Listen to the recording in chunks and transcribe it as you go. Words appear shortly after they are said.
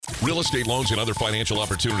Real estate loans and other financial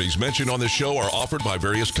opportunities mentioned on this show are offered by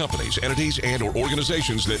various companies, entities, and or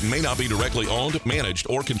organizations that may not be directly owned, managed,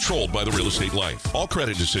 or controlled by the Real Estate Life. All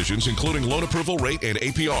credit decisions, including loan approval rate and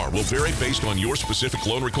APR, will vary based on your specific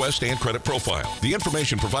loan request and credit profile. The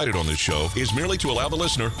information provided on this show is merely to allow the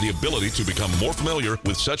listener the ability to become more familiar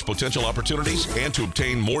with such potential opportunities and to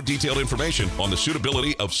obtain more detailed information on the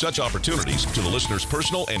suitability of such opportunities to the listener's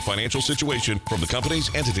personal and financial situation from the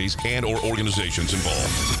companies, entities, and or organizations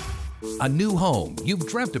involved. A new home you've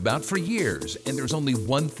dreamt about for years, and there's only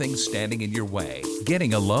one thing standing in your way: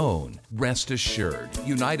 getting a loan. Rest assured,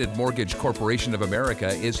 United Mortgage Corporation of America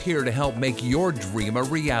is here to help make your dream a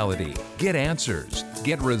reality. Get answers,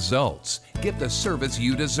 get results, get the service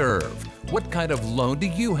you deserve. What kind of loan do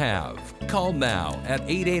you have? Call now at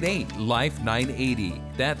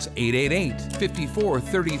 888-LIFE-980. That's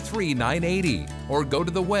 888-5433-980. Or go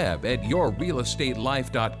to the web at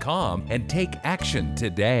yourrealestatelife.com and take action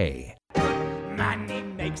today. Money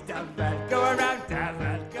makes the world go around, the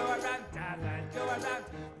world go around, the world go around.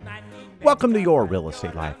 Welcome to Your Real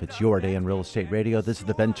Estate Life. It's your day in real estate radio. This is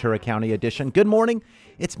the Ventura County edition. Good morning.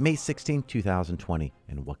 It's May 16, 2020.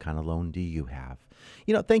 And what kind of loan do you have?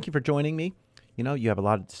 Thank you for joining me. You have a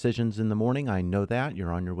lot of decisions in the morning. I know that.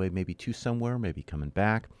 You're on your way maybe to somewhere, maybe coming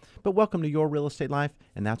back. But welcome to Your Real Estate Life,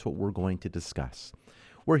 and that's what we're going to discuss.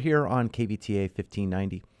 We're here on KVTA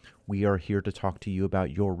 1590. We are here to talk to you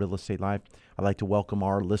about your real estate life. I'd like to welcome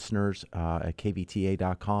our listeners at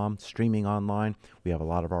kvta.com, streaming online. We have a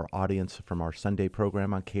lot of our audience from our Sunday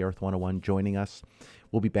program on K-Earth 101 joining us.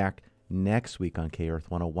 We'll be back next week on K-Earth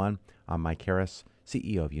 101. I'm Mike Harris,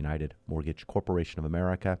 CEO of United Mortgage Corporation of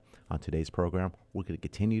America. On today's program, we're going to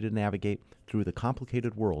continue to navigate through the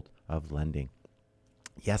complicated world of lending.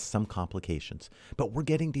 Yes, some complications, but we're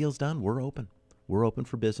getting deals done. We're open. We're open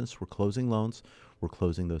for business. We're closing loans. We're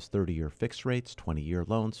closing those 30-year fixed rates, 20-year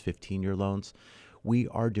loans, 15-year loans. We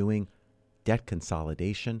are doing debt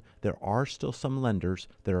consolidation. There are still some lenders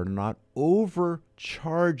that are not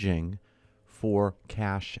overcharging for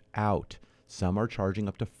cash out. Some are charging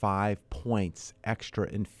up to 5 points extra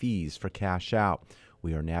in fees for cash out.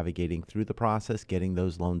 We are navigating through the process, getting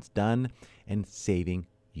those loans done, and saving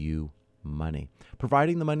you money.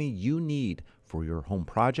 Providing the money you need for your home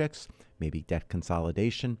projects, maybe debt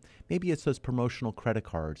consolidation. Maybe it's those promotional credit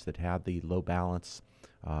cards that have the low balance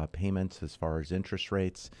payments as far as interest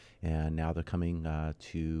rates, and now they're coming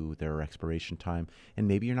to their expiration time, and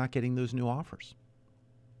maybe you're not getting those new offers.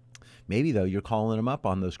 Maybe, though, you're calling them up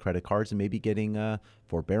on those credit cards and maybe getting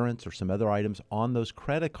forbearance or some other items on those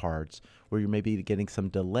credit cards where you're maybe getting some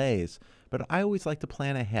delays. But I always like to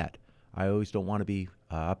plan ahead. I always don't want to be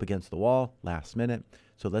up against the wall last minute.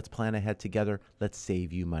 So let's plan ahead together. Let's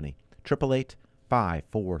save you money.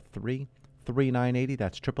 888-543-3980.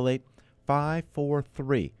 That's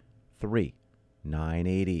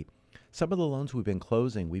 888-543-3980. Some of the loans we've been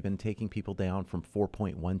closing, we've been taking people down from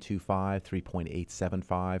 4.125,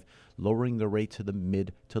 3.875, lowering the rate to the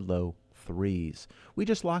mid to low threes. We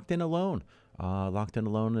just locked in a loan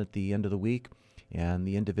at the end of the week, and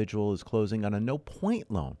the individual is closing on a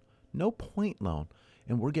no-point loan,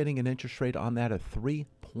 and we're getting an interest rate on that of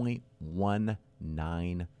 3.19%.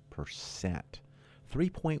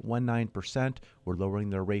 3.19%. We're lowering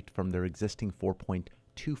their rate from their existing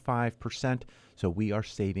 4.25%, so we are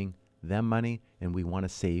saving them money, and we want to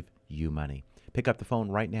save you money. Pick up the phone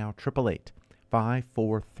right now,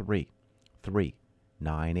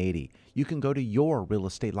 888-543-3980. You can go to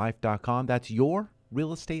yourrealestatelife.com. That's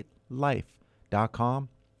yourrealestatelife.com.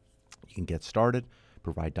 You can get started,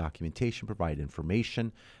 provide documentation, provide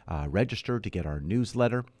information, register to get our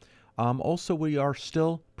newsletter. Also, we are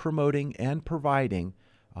still promoting and providing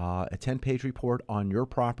a 10-page report on your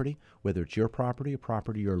property, whether it's your property, a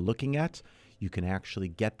property you're looking at. You can actually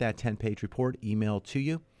get that 10-page report emailed to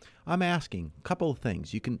you. I'm asking a couple of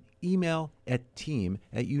things. You can email at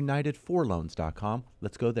team@unitedforloans.com.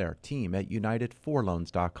 Let's go there,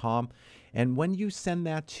 team@unitedforloans.com. And when you send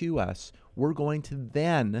that to us, we're going to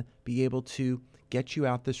then be able to get you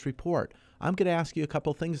out this report. I'm going to ask you a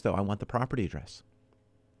couple of things, though. I want the property address.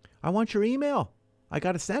 I want your email. I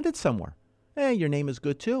got to send it somewhere. Hey, your name is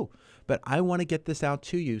good too. But I want to get this out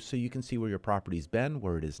to you so you can see where your property's been,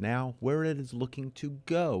 where it is now, where it is looking to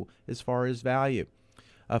go as far as value.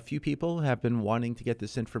 A few people have been wanting to get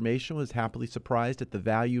this information, was happily surprised at the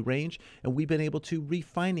value range, and we've been able to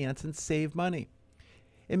refinance and save money.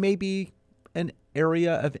 It may be an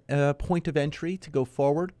area of point of entry to go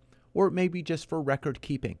forward, or it may be just for record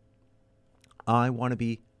keeping. I want to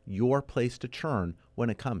be your place to churn when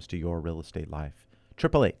it comes to your real estate life.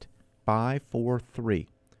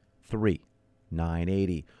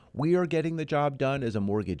 888-543-3980. We are getting the job done as a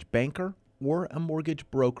mortgage banker or a mortgage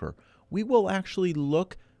broker. We will actually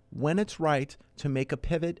look when it's right to make a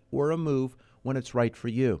pivot or a move when it's right for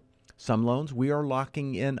you. Some loans we are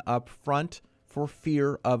locking in up front for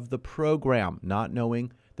fear of the program, not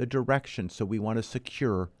knowing the direction, so we want to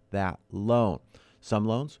secure that loan. Some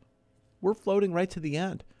loans we're floating right to the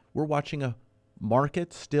end. We're watching a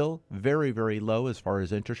market still very, very low as far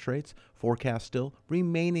as interest rates, forecast still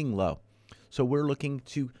remaining low. So we're looking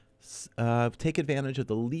to take advantage of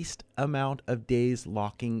the least amount of days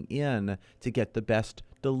locking in to get the best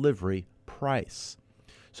delivery price.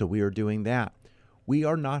 So we are doing that. We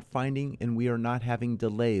are not finding and we are not having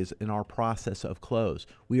delays in our process of close.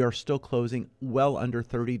 We are still closing well under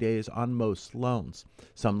 30 days on most loans.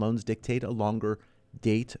 Some loans dictate a longer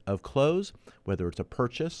date of close, whether it's a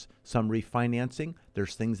purchase, some refinancing,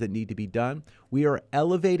 there's things that need to be done. We are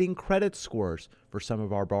elevating credit scores for some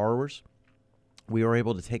of our borrowers. We are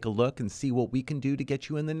able to take a look and see what we can do to get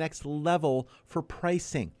you in the next level for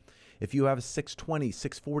pricing. If you have a 620,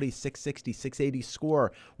 640, 660, 680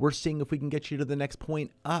 score, we're seeing if we can get you to the next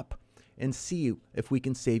point up and see if we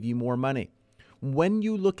can save you more money. When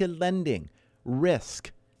you look at lending,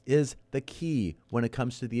 risk is the key when it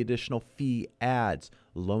comes to the additional fee adds,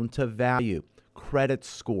 loan to value, credit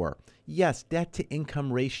score. Yes, debt to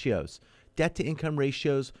income ratios. Debt to income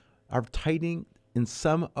ratios are tightening in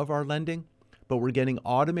some of our lending, but we're getting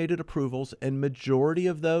automated approvals, and majority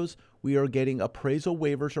of those we are getting appraisal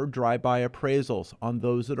waivers or drive-by appraisals on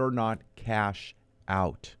those that are not cash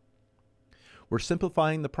out. We're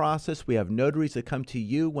simplifying the process. We have notaries that come to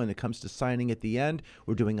you when it comes to signing at the end.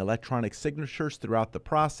 We're doing electronic signatures throughout the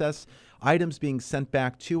process. Items being sent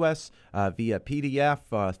back to us via PDF,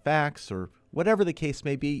 fax, or whatever the case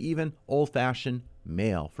may be, even old-fashioned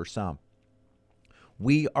mail for some.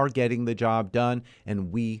 We are getting the job done,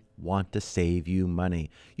 and we want to save you money.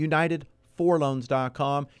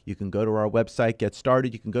 United4loans.com. You can go to our website, get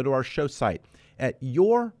started. You can go to our show site at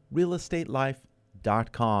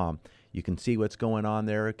yourrealestatelife.com. You can see what's going on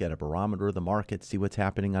there, get a barometer of the market, see what's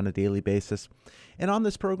happening on a daily basis. And on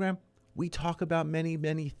this program, we talk about many,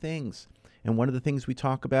 many things. And one of the things we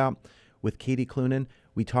talk about with Katie Clunan,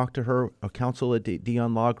 we talked to her, a counsel at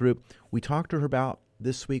Dion Law Group. We talked to her about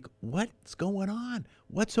this week, what's going on?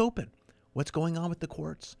 What's open? What's going on with the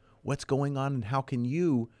courts? What's going on, and how can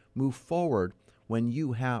you move forward when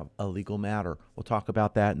you have a legal matter? We'll talk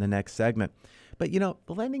about that in the next segment. But, the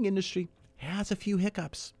lending industry has a few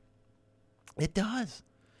hiccups. It does.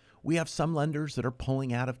 We have some lenders that are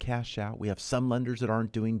pulling out of cash out. We have some lenders that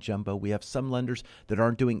aren't doing jumbo. We have some lenders that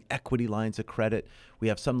aren't doing equity lines of credit. We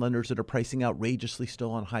have some lenders that are pricing outrageously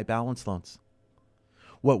still on high balance loans.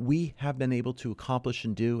 What we have been able to accomplish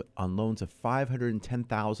and do on loans of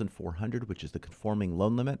 $510,400, which is the conforming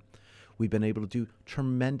loan limit, we've been able to do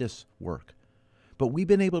tremendous work. But we've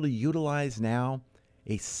been able to utilize now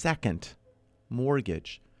a second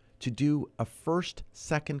mortgage to do a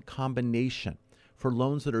first-second combination for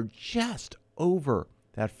loans that are just over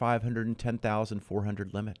that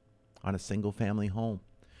 $510,400 limit on a single-family home.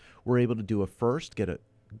 We're able to do a first, get a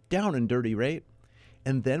down and dirty rate,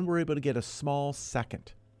 and then we're able to get a small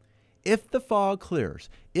second. If the fog clears,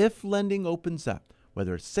 if lending opens up,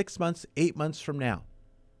 whether it's 6 months, 8 months from now,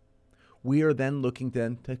 we are then looking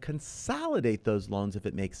then to consolidate those loans if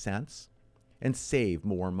it makes sense and save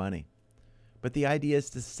more money. But the idea is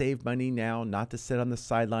to save money now, not to sit on the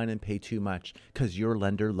sideline and pay too much, because your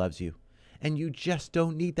lender loves you. And you just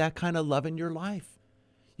don't need that kind of love in your life.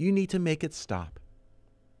 You need to make it stop.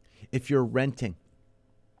 If you're renting,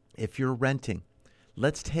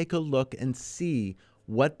 let's take a look and see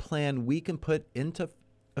what plan we can put into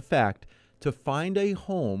effect to find a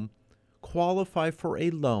home, qualify for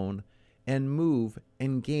a loan, and move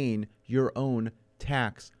and gain your own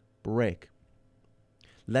tax break.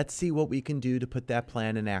 Let's see what we can do to put that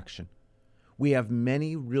plan in action. We have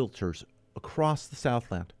many realtors across the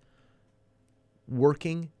Southland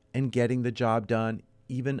working and getting the job done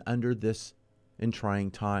even under this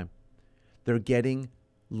trying time. They're getting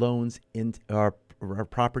loans into our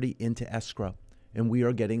property into escrow, and we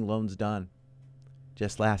are getting loans done.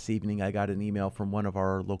 Just last evening, I got an email from one of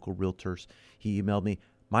our local realtors. He emailed me,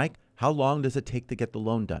 Mike, how long does it take to get the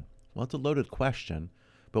loan done? Well, it's a loaded question,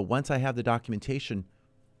 but once I have the documentation,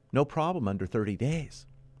 no problem under 30 days.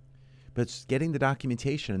 But it's getting the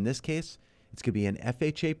documentation. In this case, it's going to be an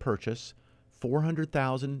FHA purchase,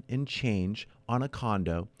 $400,000 in change on a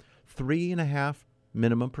condo, 3.5%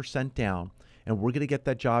 minimum down, and we're going to get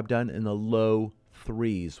that job done in the low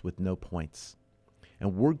threes with no points.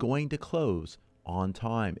 And we're going to close on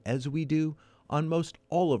time, as we do on most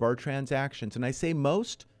all of our transactions. And I say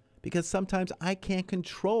most because sometimes I can't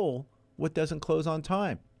control what doesn't close on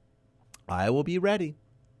time. I will be ready,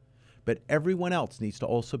 but everyone else needs to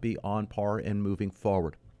also be on par and moving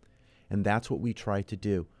forward. And that's what we try to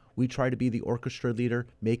do. We try to be the orchestra leader,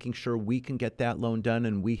 making sure we can get that loan done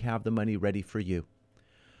and we have the money ready for you.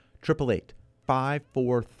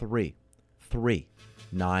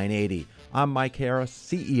 888-543-3980. I'm Mike Harris,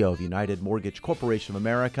 CEO of United Mortgage Corporation of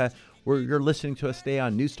America, where you're listening to us today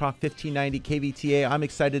on News Talk 1590 KVTA. I'm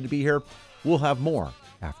excited to be here. We'll have more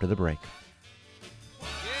after the break.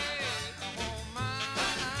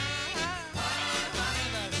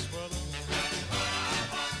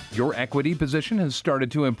 Your equity position has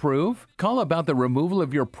started to improve? Call about the removal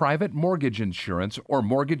of your private mortgage insurance or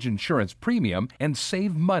mortgage insurance premium and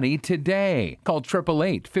save money today. Call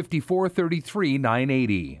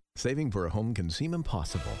 888-543-3980. Saving for a home can seem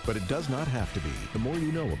impossible, but it does not have to be. The more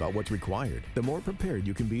you know about what's required, the more prepared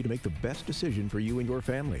you can be to make the best decision for you and your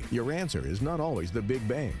family. Your answer is not always the big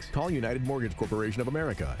banks. Call United Mortgage Corporation of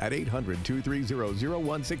America at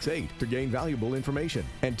 800-230-0168 to gain valuable information.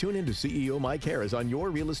 And tune in to CEO Mike Harris on Your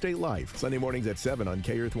Real Estate Life, Sunday mornings at 7 on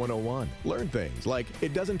K-Earth 101. Learn things like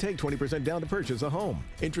it doesn't take 20% down to purchase a home.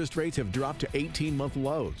 Interest rates have dropped to 18-month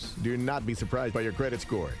lows. Do not be surprised by your credit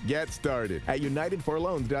score. Get started at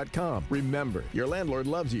UnitedForLoans.com. Remember, your landlord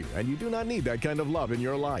loves you, and you do not need that kind of love in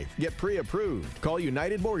your life. Get pre-approved. Call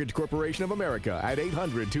United Mortgage Corporation of America at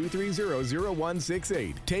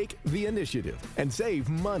 800-230-0168. Take the initiative and save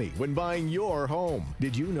money when buying your home.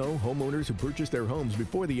 Did you know homeowners who purchase their homes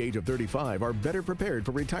before the age of 35 are better prepared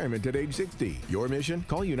for retirement at age 60? Your mission?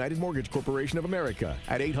 Call United Mortgage Corporation of America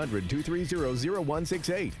at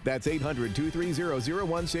 800-230-0168. That's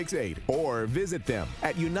 800-230-0168. Or visit them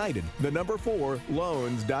at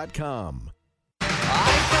United4Loans.com.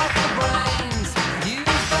 I got the brains, you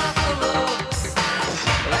got the looks.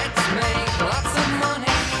 Let's make lots of money.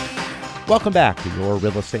 Welcome back to Your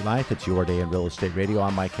Real Estate Life. It's your day in real estate radio.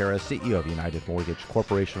 I'm Mike Harris, CEO of United Mortgage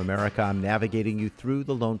Corporation of America. I'm navigating you through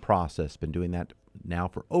the loan process. Been doing that now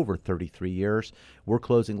for over 33 years. We're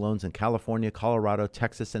closing loans in California, Colorado,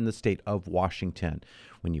 Texas, and the state of Washington.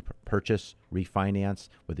 When you purchase, refinance,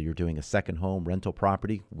 whether you're doing a second home, rental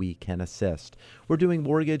property, we can assist. We're doing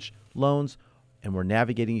mortgage loans, and we're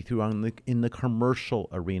navigating you through in the commercial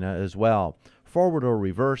arena as well. Forward or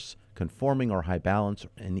reverse, conforming or high balance,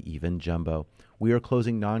 and even jumbo. We are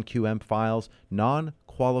closing non-QM files,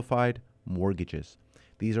 non-qualified mortgages.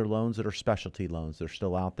 These are loans that are specialty loans. They're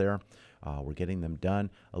still out there. We're getting them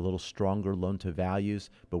done. A little stronger loan to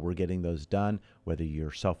values, but we're getting those done. Whether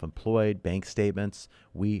you're self-employed, bank statements,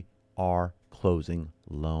 we are closing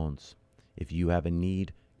loans. If you have a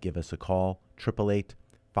need, give us a call.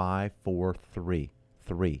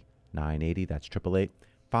 888-543-3980. That's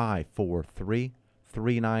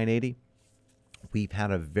 888-543-3980. We've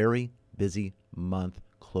had a very busy month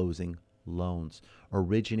closing loans,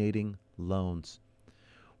 originating loans.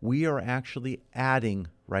 We are actually adding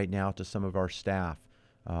right now to some of our staff.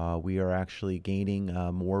 We are actually gaining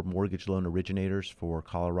more mortgage loan originators for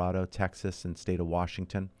Colorado, Texas, and state of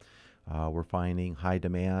Washington. We're finding high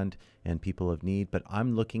demand and people of need, but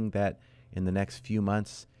I'm looking that in the next few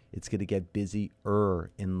months, it's going to get busier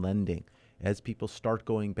in lending. As people start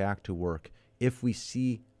going back to work, if we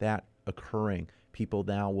see that occurring, people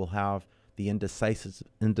now will have the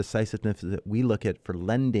indecisiveness that we look at for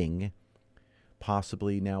lending,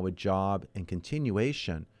 possibly now a job and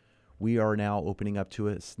continuation. We are now opening up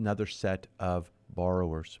to another set of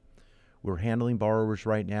borrowers. We're handling borrowers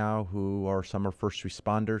right now who are, some are first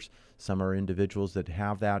responders, some are individuals that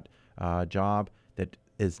have that job that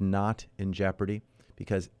is not in jeopardy,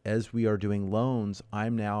 because as we are doing loans,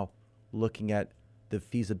 I'm now looking at the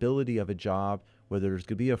feasibility of a job, whether there's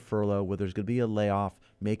going to be a furlough, whether there's going to be a layoff,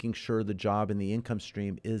 making sure the job and the income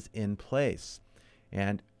stream is in place.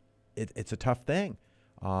 And it's a tough thing.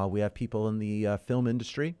 We have people in the film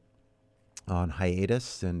industry on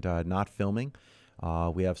hiatus and not filming.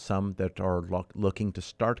 We have some that are looking to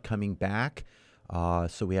start coming back,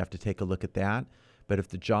 so we have to take a look at that. But if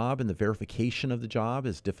the job and the verification of the job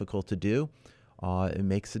is difficult to do, it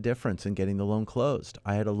makes a difference in getting the loan closed.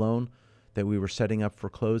 I had a loan that we were setting up for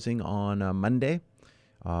closing on Monday.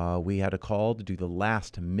 We had a call to do the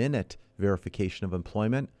last minute verification of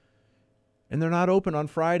employment, and they're not open on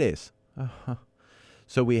Fridays.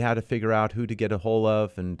 So we had to figure out who to get a hold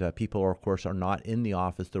of, and people, of course, are not in the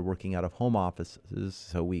office. They're working out of home offices,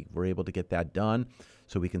 so we were able to get that done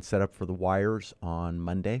so we can set up for the wires on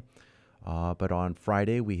Monday. But on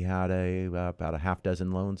Friday, we had about a half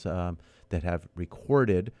dozen loans that have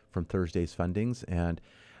recorded from Thursday's fundings, and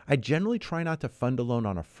I generally try not to fund a loan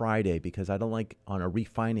on a Friday because I don't like, on a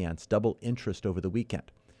refinance, double interest over the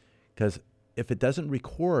weekend. because if it doesn't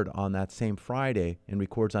record on that same Friday and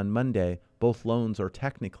records on Monday, both loans are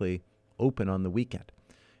technically open on the weekend.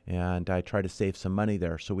 And I try to save some money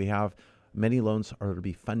there. So we have many loans are to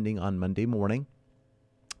be funding on Monday morning,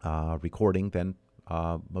 recording then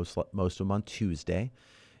most of them on Tuesday,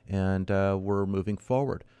 and we're moving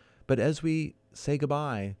forward. But as we say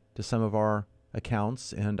goodbye to some of our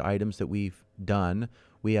accounts and items that we've done,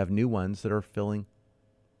 we have new ones that are filling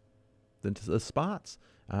into the spots.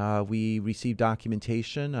 We received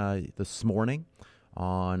documentation this morning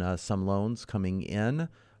on some loans coming in.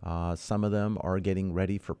 Some of them are getting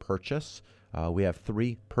ready for purchase. We have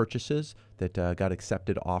 3 purchases that got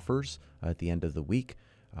accepted offers at the end of the week.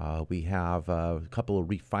 We have a couple of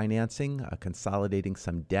refinancing, consolidating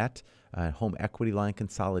some debt, home equity line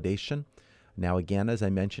consolidation. Now, again, as I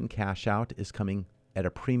mentioned, cash out is coming at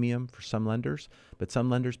a premium for some lenders, but some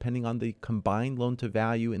lenders, depending on the combined loan to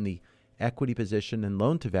value and the equity position and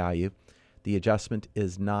loan to value, the adjustment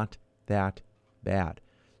is not that bad.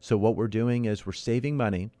 So what we're doing is we're saving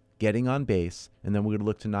money, getting on base, and then we're going to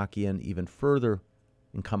look to knock you in even further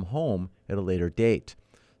and come home at a later date.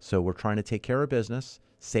 So we're trying to take care of business,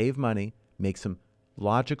 save money, make some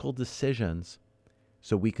logical decisions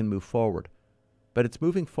so we can move forward. But it's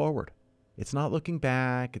moving forward. It's not looking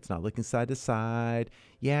back. It's not looking side to side.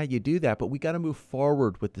 Yeah, you do that, but we got to move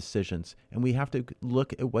forward with decisions, and we have to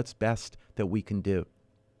look at what's best that we can do.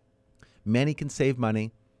 Many can save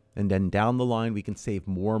money, and then down the line, we can save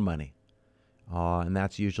more money. And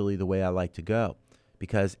that's usually the way I like to go,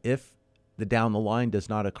 because if the down the line does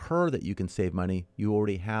not occur that you can save money, you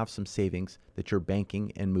already have some savings that you're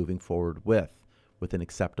banking and moving forward with an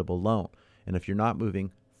acceptable loan. And if you're not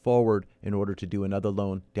moving forward in order to do another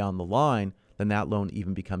loan down the line, then that loan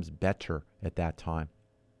even becomes better at that time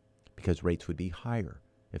because rates would be higher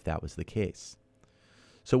if that was the case.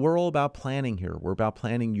 So we're all about planning here. We're about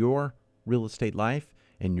planning your real estate life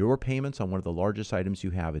and your payments on one of the largest items you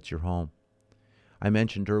have. It's your home. I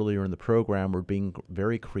mentioned earlier in the program, we're being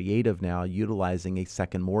very creative now, utilizing a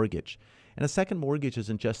second mortgage. And a second mortgage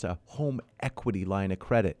isn't just a home equity line of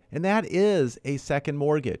credit, and that is a second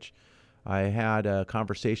mortgage. I had a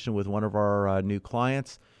conversation with one of our new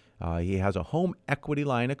clients. He has a home equity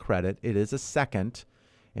line of credit. It is a second.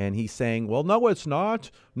 And he's saying, well, no, it's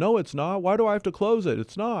not. No, it's not. Why do I have to close it?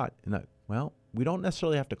 It's not. And well, we don't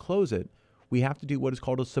necessarily have to close it. We have to do what is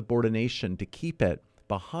called a subordination to keep it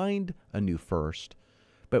behind a new first.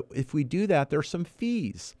 But if we do that, there's some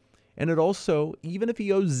fees. And it also, even if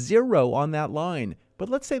he owes 0 on that line, but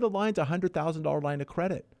let's say the line's a $100,000 line of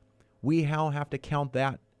credit, we now have to count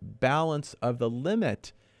that balance of the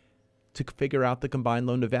limit to figure out the combined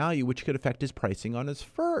loan to value, which could affect his pricing on his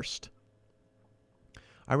first.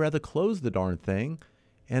 I'd rather close the darn thing,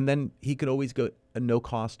 and then he could always go a no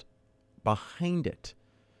cost behind it,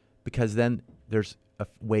 because then there's a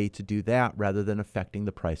way to do that rather than affecting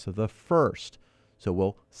the price of the first. So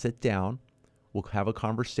we'll sit down, we'll have a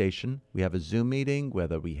conversation. We have a Zoom meeting,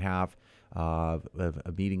 whether we have a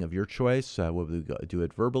meeting of your choice, whether we do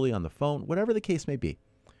it verbally on the phone, whatever the case may be.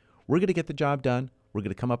 We're going to get the job done. We're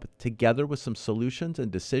going to come up together with some solutions and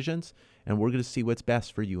decisions, and we're going to see what's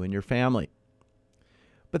best for you and your family.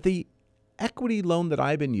 But the equity loan that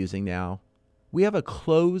I've been using now, we have a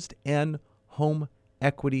closed-end home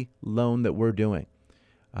equity loan that we're doing.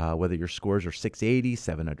 Whether your scores are 680,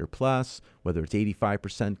 700 plus, whether it's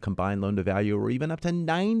 85% combined loan to value, or even up to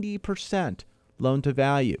 90% loan to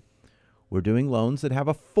value. We're doing loans that have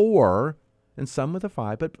a 4 and some with a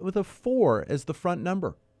 5, but with a 4 as the front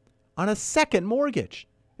number on a second mortgage,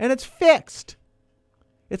 and it's fixed.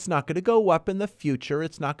 It's not going to go up in the future.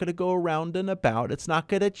 It's not going to go around and about. It's not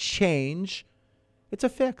going to change. It's a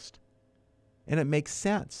fixed. And it makes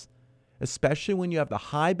sense, especially when you have the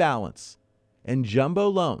high balance and jumbo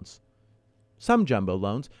loans, some jumbo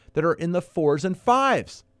loans that are in the 4s and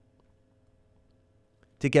 5s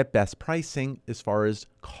to get best pricing as far as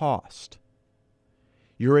cost.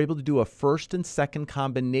 You're able to do a first and second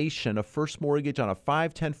combination, a first mortgage on a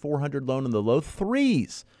 5, 10, 400 loan in the low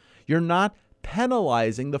 3s. You're not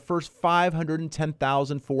penalizing the first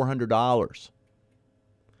 $510,400.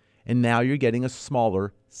 And now you're getting a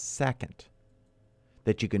smaller second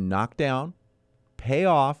that you can knock down, pay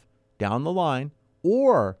off down the line,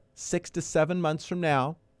 or 6 to 7 months from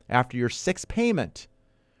now, after your 6th payment,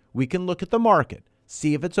 we can look at the market,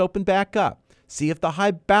 see if it's opened back up, see if the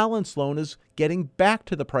high balance loan is getting back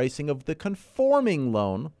to the pricing of the conforming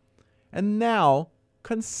loan, and now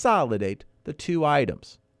consolidate the two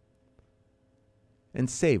items and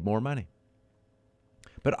save more money.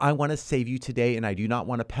 But I want to save you today, and I do not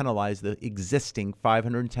want to penalize the existing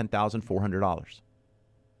 $510,400.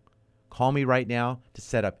 Call me right now to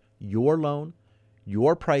set up your loan,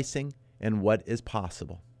 your pricing, and what is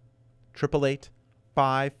possible.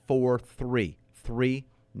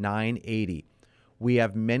 888-543-3980. We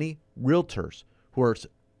have many realtors who are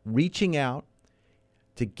reaching out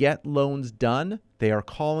to get loans done. They are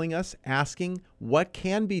calling us asking what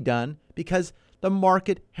can be done because the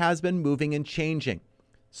market has been moving and changing.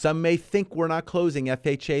 Some may think we're not closing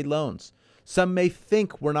FHA loans. Some may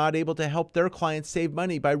think we're not able to help their clients save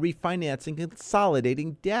money by refinancing and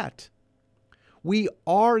consolidating debt. We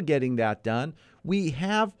are getting that done. We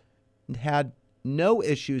have had no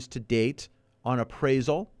issues to date on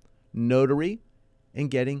appraisal, notary, and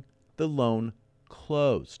getting the loan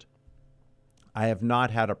closed. I have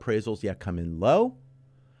not had appraisals yet come in low.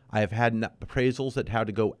 I have had appraisals that had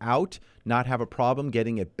to go out, not have a problem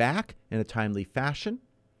getting it back in a timely fashion.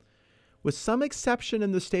 With some exception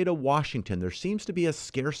in the state of Washington, there seems to be a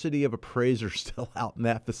scarcity of appraisers still out in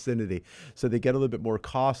that vicinity. So they get a little bit more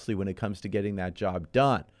costly when it comes to getting that job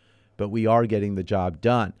done. But we are getting the job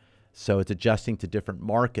done. So it's adjusting to different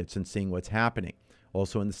markets and seeing what's happening.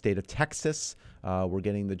 Also in the state of Texas, we're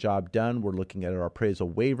getting the job done. We're looking at our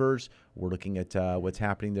appraisal waivers. We're looking at what's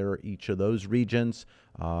happening there in each of those regions.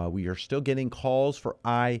 We are still getting calls for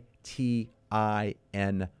ITIN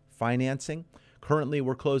financing. Currently,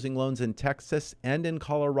 we're closing loans in Texas and in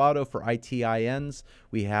Colorado for ITINs.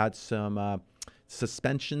 We had some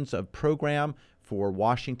suspensions of program for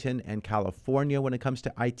Washington and California when it comes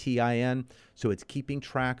to ITIN. So it's keeping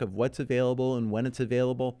track of what's available and when it's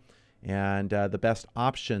available and the best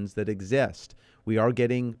options that exist. We are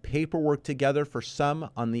getting paperwork together for some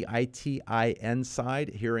on the ITIN side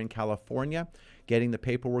here in California, getting the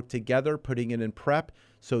paperwork together, putting it in prep.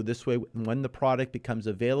 So this way, when the product becomes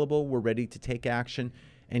available, we're ready to take action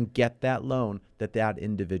and get that loan that that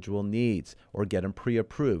individual needs or get them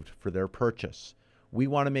pre-approved for their purchase. We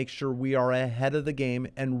want to make sure we are ahead of the game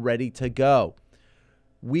and ready to go.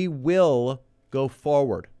 We will go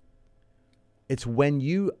forward. It's when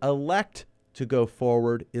you elect to go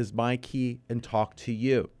forward is my key and talk to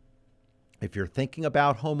you. If you're thinking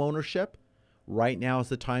about home ownership, right now is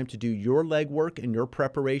the time to do your legwork and your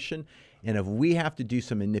preparation. And if we have to do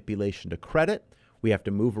some manipulation to credit, we have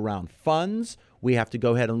to move around funds, we have to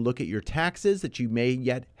go ahead and look at your taxes that you may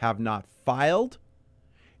yet have not filed,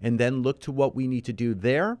 and then look to what we need to do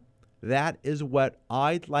there. That is what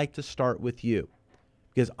I'd like to start with you,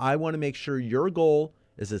 because I want to make sure your goal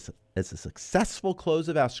is a successful close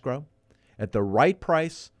of escrow at the right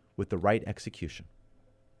price with the right execution.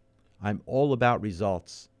 I'm all about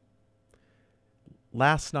results.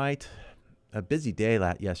 Last night, a busy day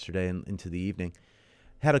yesterday and into the evening,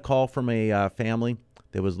 had a call from a family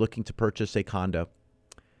that was looking to purchase a condo.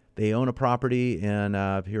 They own a property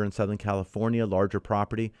here in Southern California, larger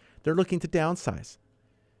property. They're looking to downsize,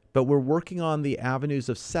 but we're working on the avenues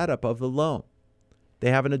of setup of the loan. They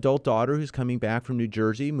have an adult daughter who's coming back from New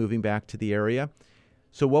Jersey, moving back to the area.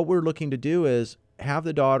 So what we're looking to do is have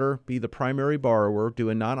the daughter be the primary borrower, do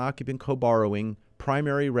a non-occupant co-borrowing,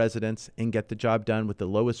 primary residence, and get the job done with the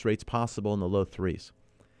lowest rates possible in the low 3s.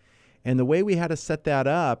 And the way we had to set that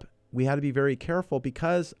up, we had to be very careful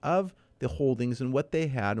because of the holdings and what they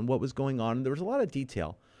had and what was going on. And there was a lot of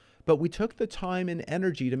detail, but we took the time and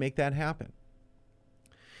energy to make that happen.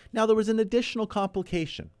 Now, there was an additional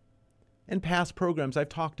complication. In past programs, I've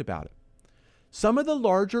talked about it. Some of the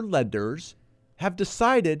larger lenders have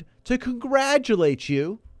decided to congratulate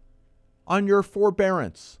you on your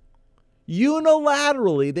forbearance.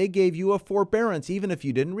 Unilaterally, they gave you a forbearance even if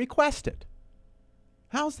you didn't request it.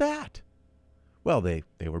 How's that? Well, they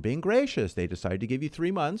were being gracious. They decided to give you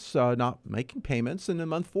 3 months not making payments, and in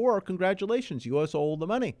month 4, congratulations, you owe us all the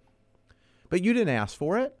money. But you didn't ask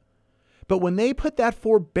for it. But when they put that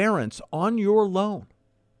forbearance on your loan,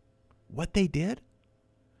 what they did,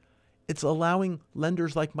 it's allowing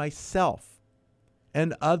lenders like myself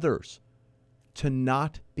and others to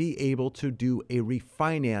not be able to do a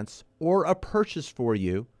refinance or a purchase for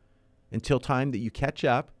you until time that you catch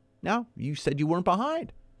up. Now, you said you weren't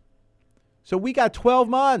behind. So we got 12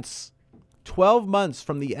 months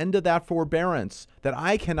from the end of that forbearance that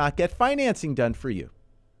I cannot get financing done for you.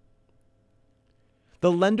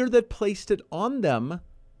 The lender that placed it on them,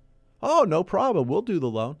 oh, no problem, we'll do the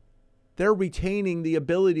loan. They're retaining the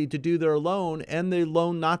ability to do their loan and the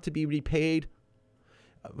loan not to be repaid.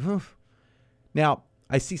 Now,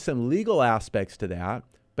 I see some legal aspects to that,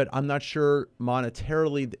 but I'm not sure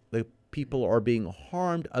monetarily the people are being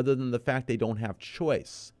harmed other than the fact they don't have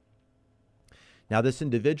choice. Now, this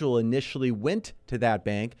individual initially went to that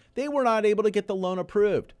bank. They were not able to get the loan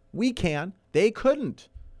approved. We can. They couldn't.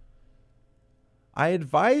 I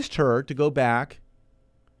advised her to go back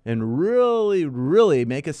and really, really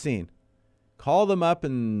make a scene. Call them up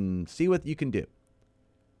and see what you can do.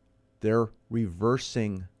 They're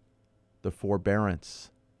reversing the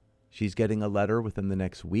forbearance. She's getting a letter within the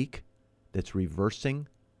next week that's reversing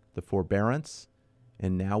the forbearance,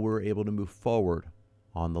 and now we're able to move forward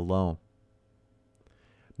on the loan.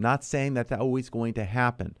 Not saying that that's always going to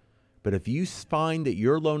happen, but if you find that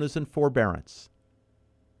your loan is in forbearance,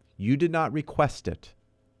 you did not request it,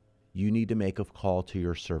 you need to make a call to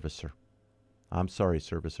your servicer. I'm sorry,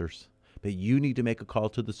 servicers, but you need to make a call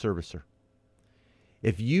to the servicer.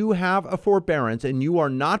 If you have a forbearance and you are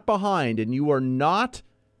not behind and you are not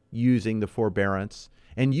using the forbearance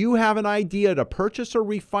and you have an idea to purchase or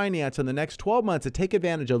refinance in the next 12 months to take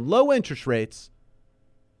advantage of low interest rates,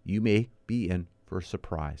 you may be in for a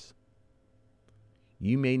surprise.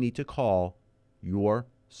 You may need to call your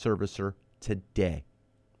servicer today.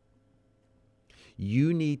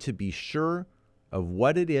 You need to be sure of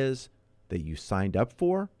what it is that you signed up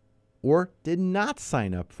for or did not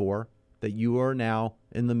sign up for that you are now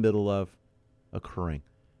in the middle of occurring.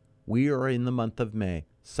 We are in the month of May.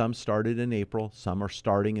 Some started in April. Some are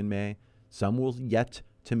starting in May. Some will yet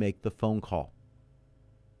to make the phone call.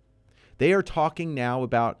 They are talking now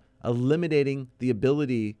about eliminating the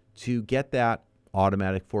ability to get that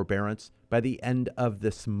automatic forbearance by the end of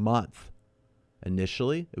this month.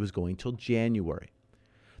 Initially, it was going till January.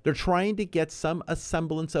 They're trying to get some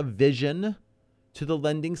semblance of vision to the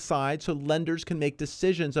lending side so lenders can make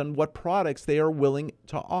decisions on what products they are willing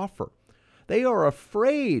to offer. They are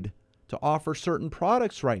afraid to offer certain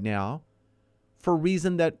products right now for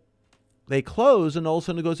reason that they close and all of a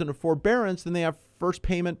sudden it goes into forbearance, then they have first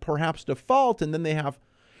payment perhaps default, and then they have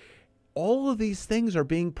all of these things are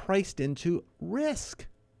being priced into risk.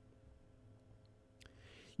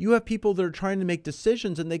 You have people that are trying to make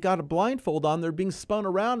decisions and they got a blindfold on, they're being spun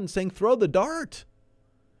around and saying, throw the dart.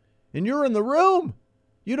 And you're in the room.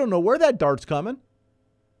 You don't know where that dart's coming.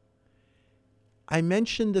 I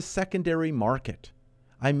mentioned the secondary market.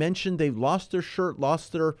 I mentioned they've lost their shirt,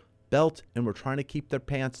 lost their belt, and were trying to keep their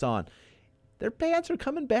pants on. Their pants are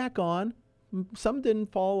coming back on. Some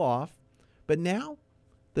didn't fall off. But now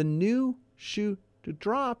the new shoe to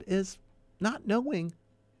drop is not knowing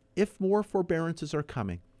if more forbearances are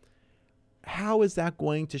coming. How is that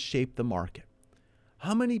going to shape the market?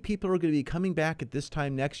 How many people are going to be coming back at this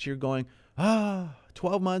time next year going,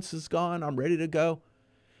 12 months is gone, I'm ready to go?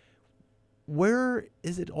 Where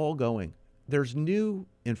is it all going? There's new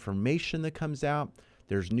information that comes out.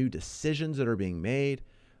 There's new decisions that are being made.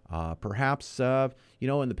 Perhaps, in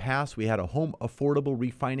the past we had a home affordable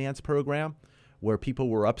refinance program where people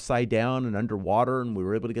were upside down and underwater and we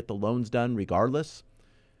were able to get the loans done regardless.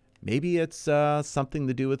 Maybe it's something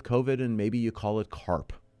to do with COVID and maybe you call it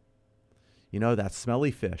CARP. That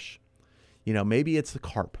smelly fish. Maybe it's the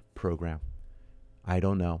CARP program. I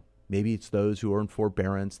don't know. Maybe it's those who are in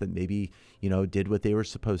forbearance that maybe, did what they were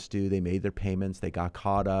supposed to. They made their payments. They got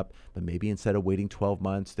caught up. But maybe instead of waiting 12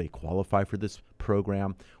 months, they qualify for this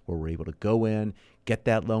program where we're able to go in, get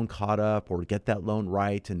that loan caught up or get that loan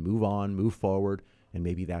right and move on, move forward. And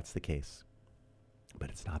maybe that's the case. But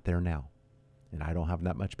it's not there now. And I don't have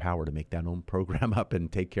that much power to make that own program up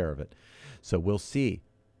and take care of it. So we'll see.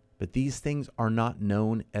 But these things are not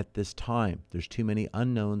known at this time. There's too many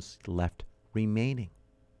unknowns left remaining.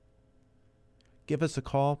 Give us a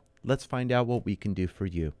call. Let's find out what we can do for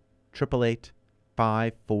you.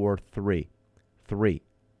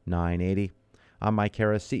 888-543-3980. I'm Mike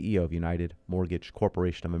Harris, CEO of United Mortgage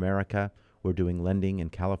Corporation of America. We're doing lending in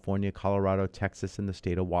California, Colorado, Texas, and the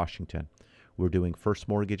state of Washington. We're doing first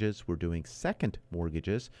mortgages. We're doing second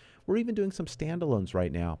mortgages. We're even doing some standalones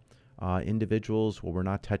right now. Individuals, we're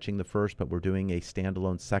not touching the first, but we're doing a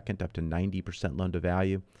standalone second up to 90% loan to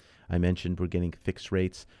value. I mentioned we're getting fixed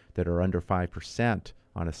rates that are under 5%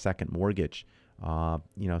 on a second mortgage. So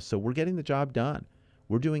we're getting the job done.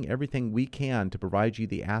 We're doing everything we can to provide you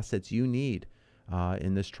the assets you need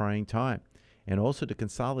in this trying time, and also to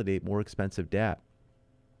consolidate more expensive debt.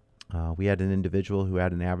 We had an individual who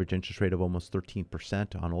had an average interest rate of almost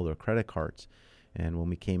 13% on all their credit cards. And when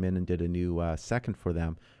we came in and did a new second for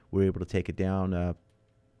them, we were able to take it down,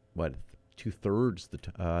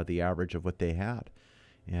 2/3 the average of what they had.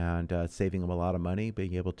 And saving them a lot of money,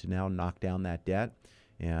 being able to now knock down that debt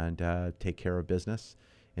and take care of business.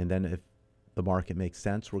 And then if the market makes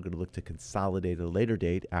sense, we're going to look to consolidate at a later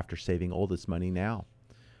date after saving all this money now.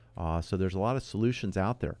 So there's a lot of solutions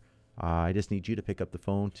out there. I just need you to pick up the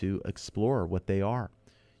phone to explore what they are.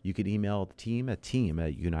 you can email the team at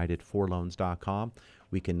unitedforloans.com.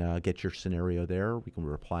 We can get your scenario there. We can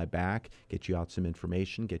reply back, get you out some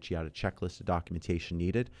information, get you out a checklist of documentation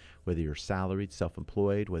needed, whether you're salaried,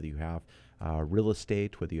 self-employed, whether you have real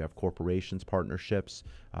estate, whether you have corporations, partnerships,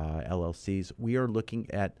 LLCs. We are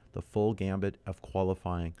looking at the full gambit of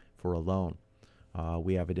qualifying for a loan.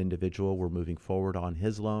 We have an individual, we're moving forward on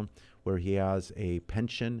his loan, where he has a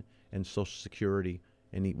pension and Social Security,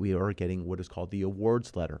 and we are getting what is called the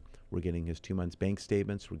awards letter. We're getting his 2 months bank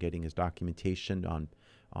statements. We're getting his documentation on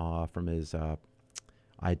from his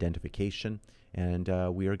identification, and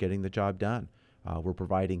we are getting the job done. We're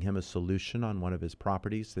providing him a solution on one of his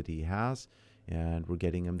properties that he has, and we're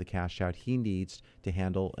getting him the cash out he needs to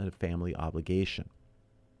handle a family obligation.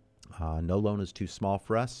 No loan is too small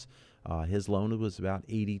for us. His loan was about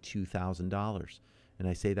 $82,000, and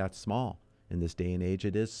I say that's small. In this day and age,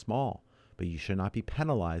 it is small, but you should not be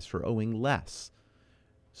penalized for owing less.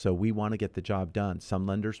 So we want to get the job done. Some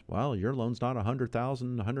lenders, well, your loan's not $100,000,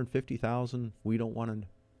 $150,000. We don't want to.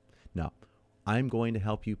 No, I'm going to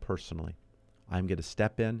help you personally. I'm going to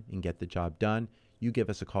step in and get the job done. You give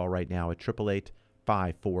us a call right now at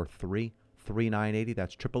 888-543-3980.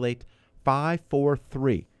 That's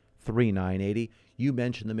 888-543-3980. You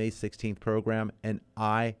mentioned the May 16th program, and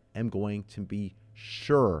I am going to be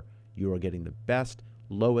sure you are getting the best,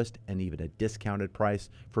 lowest, and even a discounted price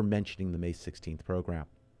for mentioning the May 16th program.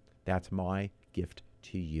 That's my gift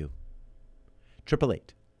to you.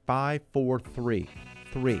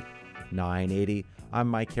 888-543-3980. I'm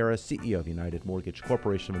Mike Harris, CEO of United Mortgage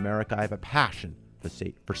Corporation of America. I have a passion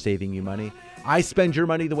for saving you money. I spend your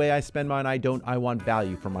money the way I spend mine. I want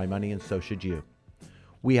value for my money, and so should you.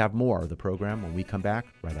 We have more of the program when we come back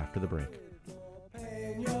right after the break.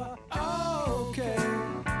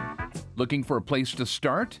 Looking for a place to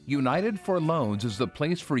start? United for Loans is the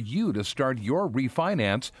place for you to start your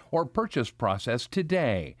refinance or purchase process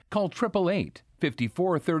today. Call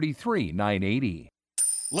 888-543-3980.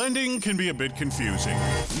 Lending can be a bit confusing.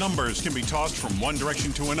 Numbers can be tossed from one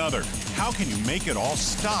direction to another. How can you make it all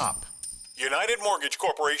stop? United Mortgage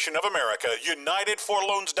Corporation of America,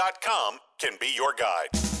 UnitedForLoans.com can be your guide.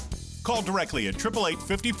 Call directly at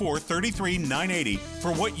 888-543-3980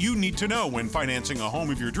 for what you need to know when financing a home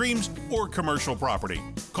of your dreams or commercial property.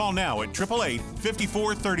 Call now at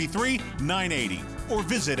 888-543-3980 or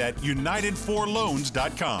visit at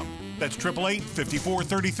UnitedForLoans.com. That's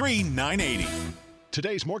 888-543-3980.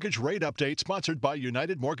 Today's mortgage rate update sponsored by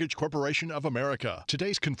United Mortgage Corporation of America.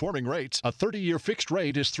 Today's conforming rates, a 30-year fixed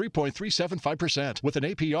rate is 3.375% with an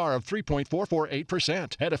APR of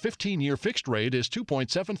 3.448%, and a 15-year fixed rate is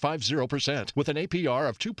 2.750% with an APR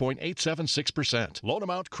of 2.876%. Loan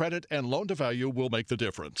amount, credit, and loan-to-value will make the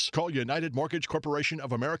difference. Call United Mortgage Corporation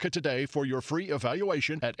of America today for your free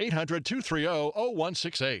evaluation at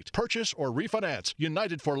 800-230-0168. Purchase or refinance,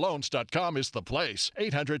 UnitedForLoans.com is the place.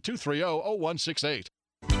 800-230-0168.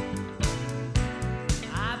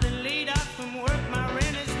 I've been laid off from work, my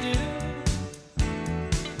rent is due.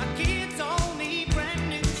 My kids all need brand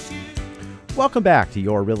new shoes. Welcome back to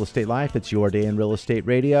Your Real Estate Life. It's your day in real estate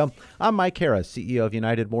radio. I'm Mike Harris, CEO of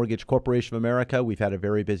United Mortgage Corporation of America. We've had a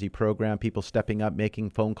very busy program, people stepping up,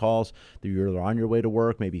 making phone calls. You're on your way to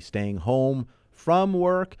work, maybe staying home from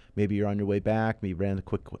work. Maybe you're on your way back, maybe ran a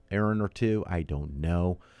quick errand or two. I don't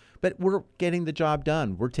know. But we're getting the job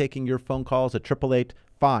done. We're taking your phone calls at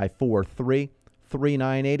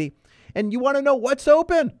 888-543-3980. And you want to know what's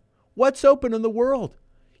open? What's open in the world?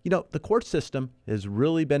 You know, the court system has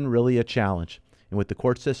really been a challenge. And with the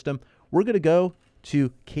court system, we're going to go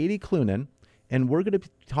to Katie Clunan, and we're going to be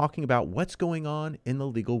talking about what's going on in the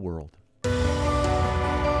legal world.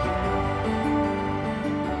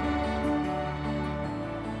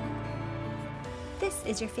 This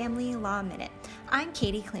is your Family Law Minute. I'm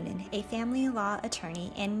Katie Clunan, a family law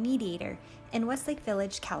attorney and mediator in Westlake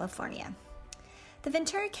Village, California. The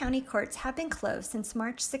Ventura County courts have been closed since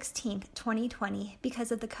March 16, 2020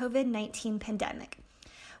 because of the COVID-19 pandemic,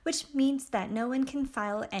 which means that no one can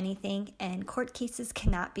file anything and court cases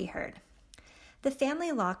cannot be heard. The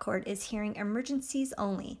Family Law Court is hearing emergencies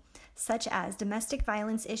only, such as domestic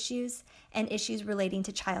violence issues and issues relating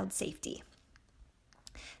to child safety.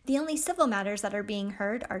 The only civil matters that are being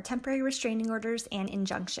heard are temporary restraining orders and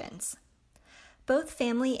injunctions. Both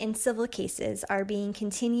family and civil cases are being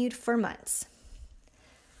continued for months.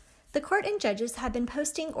 The court and judges have been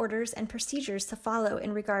posting orders and procedures to follow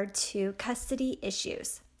in regard to custody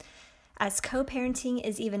issues, as co-parenting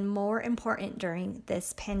is even more important during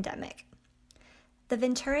this pandemic. The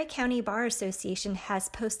Ventura County Bar Association has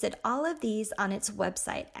posted all of these on its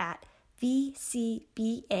website at vcba.org.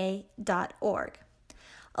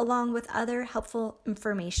 along with other helpful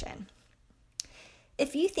information.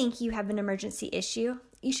 If you think you have an emergency issue,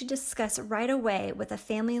 you should discuss right away with a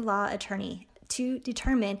family law attorney to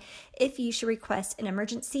determine if you should request an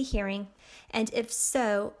emergency hearing, and if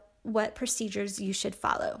so, what procedures you should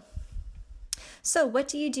follow. So, what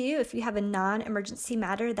do you do if you have a non-emergency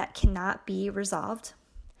matter that cannot be resolved?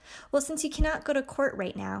 Well, since you cannot go to court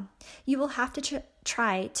right now, you will have to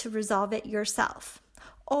try to resolve it yourself,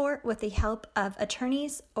 or with the help of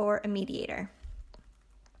attorneys or a mediator.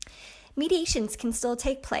 Mediations can still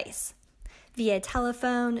take place via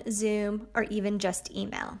telephone, Zoom, or even just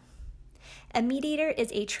email. A mediator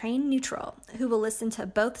is a trained neutral who will listen to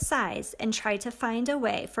both sides and try to find a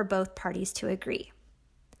way for both parties to agree.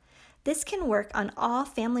 This can work on all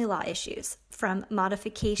family law issues, from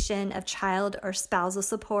modification of child or spousal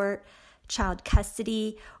support, child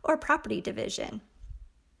custody, or property division.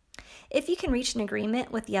 If you can reach an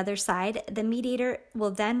agreement with the other side, the mediator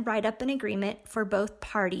will then write up an agreement for both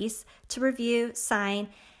parties to review, sign.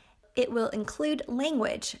 It will include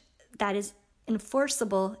language that is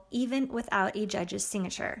enforceable even without a judge's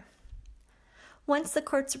signature. Once the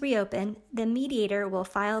courts reopen, the mediator will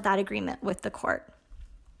file that agreement with the court.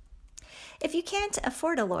 If you can't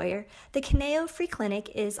afford a lawyer, the Caneo Free Clinic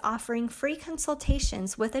is offering free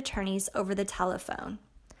consultations with attorneys over the telephone.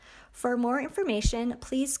 For more information,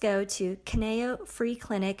 please go to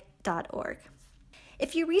caneofreeclinic.org.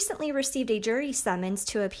 If you recently received a jury summons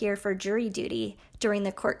to appear for jury duty during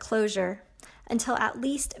the court closure, until at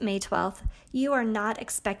least May 12th, you are not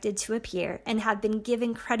expected to appear and have been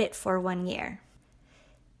given credit for 1 year.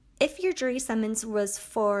 If your jury summons was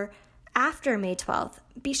for after May 12th,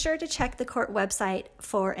 be sure to check the court website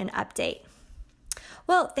for an update.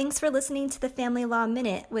 Well, thanks for listening to the Family Law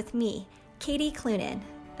Minute with me, Katie Clunan,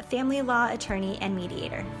 a family law attorney and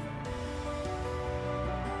mediator.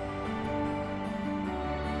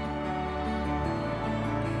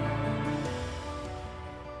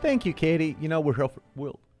 Thank you, Katie. You know, we'll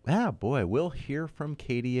hear from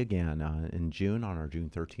Katie again in June on our June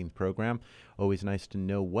 13th program. Always nice to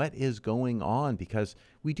know what is going on, because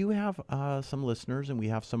we do have some listeners and we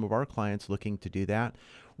have some of our clients looking to do that.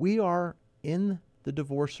 We are in the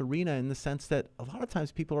divorce arena in the sense that a lot of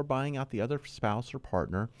times people are buying out the other spouse or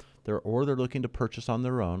partner, they're looking to purchase on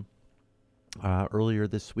their own. Earlier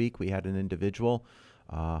this week, we had an individual,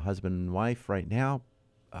 husband and wife right now,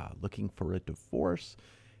 looking for a divorce.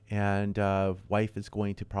 And wife is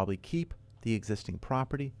going to probably keep the existing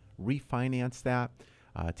property, refinance that,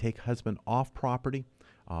 take husband off property.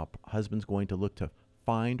 Husband's going to look to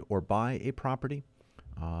find or buy a property.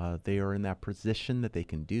 They are in that position that they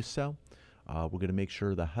can do so. We're going to make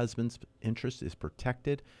sure the husband's interest is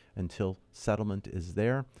protected until settlement is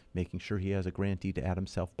there, making sure he has a grant deed to add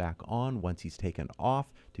himself back on once he's taken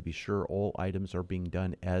off, to be sure all items are being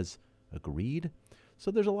done as agreed.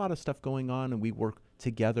 So there's a lot of stuff going on, and we work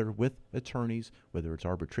together with attorneys, whether it's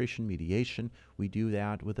arbitration, mediation. We do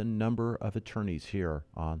that with a number of attorneys here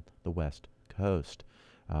on the West Coast.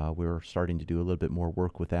 We're starting to do a little bit more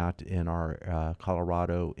work with that in our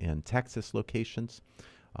Colorado and Texas locations.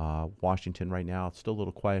 Washington right now, it's still a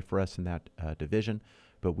little quiet for us in that division,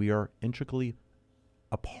 but we are intricately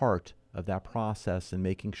a part of that process and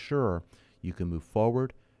making sure you can move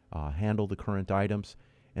forward, handle the current items.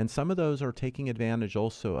 And some of those are taking advantage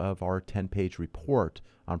also of our 10-page report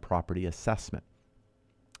on property assessment.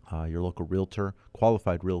 Your local realtor,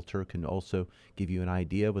 qualified realtor, can also give you an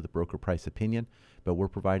idea with a broker price opinion, but we're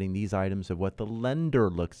providing these items of what the lender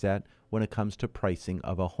looks at when it comes to pricing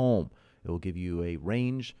of a home. It will give you a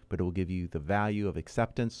range, but it will give you the value of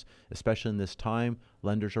acceptance. Especially in this time,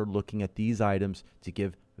 lenders are looking at these items to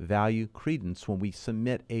give value credence when we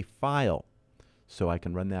submit a file. So I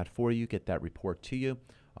can run that for you, get that report to you.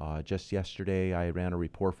 Just yesterday, I ran a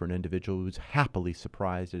report for an individual who's happily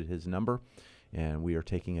surprised at his number, and we are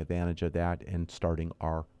taking advantage of that and starting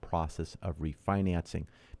our process of refinancing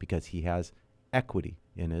because he has equity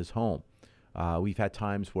in his home. We've had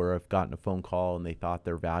times where I've gotten a phone call and they thought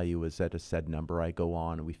their value was at a said number. I go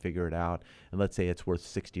on and we figure it out, and let's say it's worth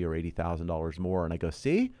 $60,000 or $80,000 more, and I go,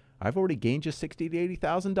 see, I've already gained you $60,000 to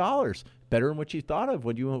 $80,000, better than what you thought of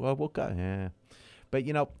when you woke up. But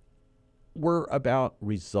you know, we're about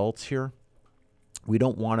results here. We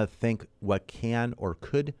don't want to think what can or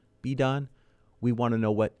could be done. We want to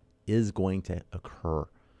know what is going to occur,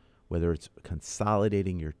 whether it's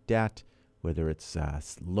consolidating your debt, whether it's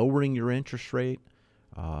lowering your interest rate,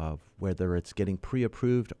 whether it's getting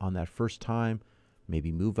pre-approved on that first time,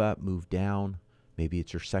 maybe move up, move down, maybe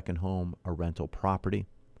it's your second home, a rental property.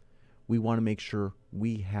 We want to make sure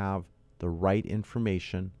we have the right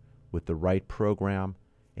information with the right program,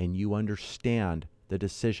 and you understand the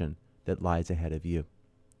decision that lies ahead of you.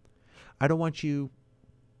 I don't want you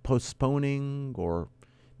postponing or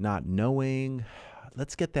not knowing.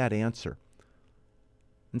 Let's get that answer.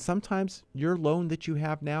 And sometimes your loan that you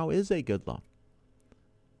have now is a good loan.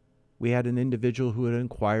 We had an individual who had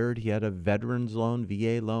inquired. He had a veterans loan,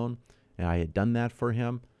 VA loan, and I had done that for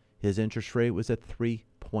him. His interest rate was at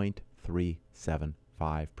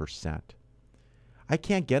 3.375%. I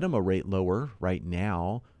can't get him a rate lower right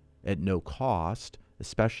now at no cost,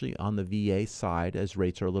 especially on the VA side, as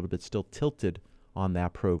rates are a little bit still tilted on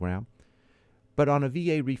that program. But on a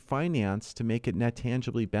VA refinance, to make it net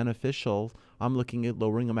tangibly beneficial, I'm looking at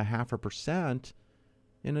lowering him 0.5%.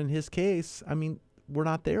 And in his case, I mean, we're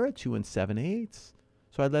not there at 2 7/8.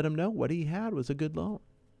 So I let him know what he had was a good loan.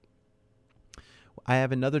 I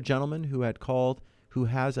have another gentleman who had called who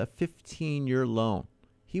has a 15-year loan.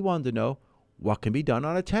 He wanted to know what can be done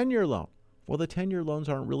on a 10-year loan. Well, the 10-year loans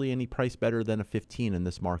aren't really any price better than a 15 in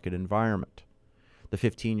this market environment. The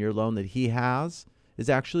 15-year loan that he has is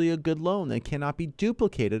actually a good loan that cannot be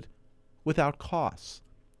duplicated without costs.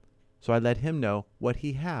 So I let him know what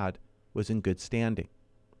he had was in good standing.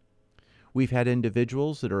 We've had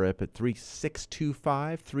individuals that are up at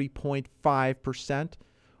 3.625, 3.5%.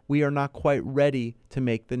 We are not quite ready to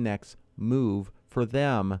make the next move for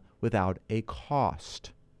them without a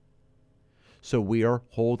cost. So we are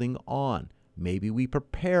holding on. Maybe we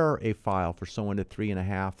prepare a file for someone at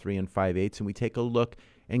 3.5, 3 5/8, and we take a look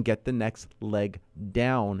and get the next leg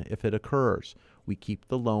down if it occurs. We keep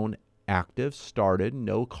the loan active, started,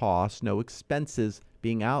 no cost, no expenses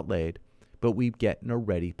being outlaid, but we get in a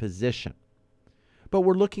ready position. But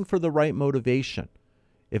we're looking for the right motivation.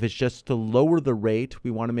 If it's just to lower the rate,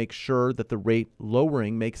 we want to make sure that the rate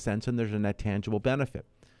lowering makes sense and there's a net tangible benefit.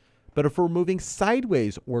 But if we're moving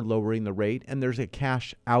sideways or lowering the rate and there's a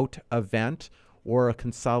cash out event or a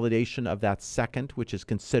consolidation of that second, which is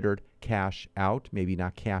considered cash out, maybe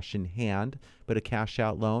not cash in hand, but a cash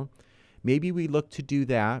out loan, maybe we look to do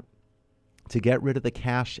that to get rid of the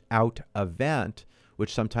cash out event,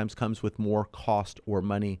 which sometimes comes with more cost or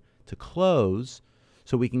money to close,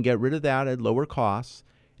 so we can get rid of that at lower costs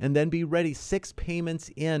and then be ready 6 payments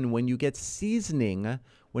in when you get seasoning,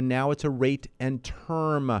 when now it's a rate and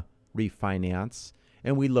term refinance,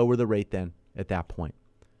 and we lower the rate then at that point.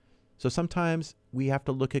 So sometimes we have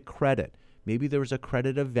to look at credit. Maybe there was a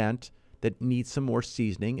credit event that needs some more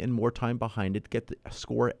seasoning and more time behind it to get the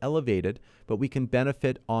score elevated, but we can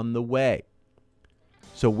benefit on the way.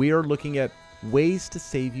 So we are looking at ways to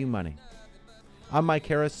save you money. I'm Mike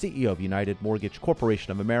Harris, CEO of United Mortgage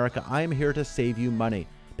Corporation of America. I am here to save you money.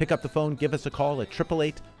 Pick up the phone, give us a call at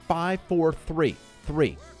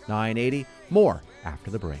 888-543-3980. More after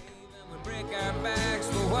the break.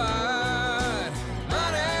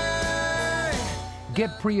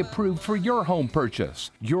 Get pre-approved for your home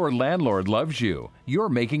purchase. Your landlord loves you. You're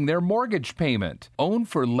making their mortgage payment. Own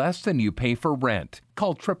for less than you pay for rent.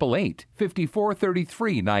 Call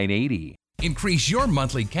 888-543-3980. Increase your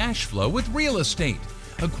monthly cash flow with real estate.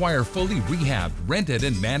 Acquire fully rehabbed, rented,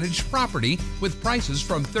 and managed property with prices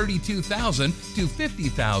from $32,000 to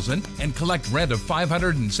 $50,000 and collect rent of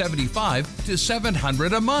 $575 to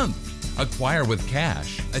 $700 a month. Acquire with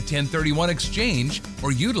cash, a 1031 exchange,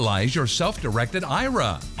 or utilize your self-directed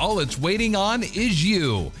IRA. All it's waiting on is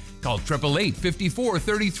you. Call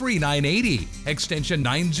 888-543-3980, extension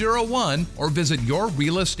 901, or visit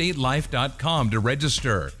yourrealestatelife.com to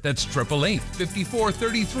register. That's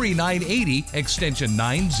 888-543-3980, extension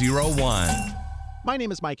 901. My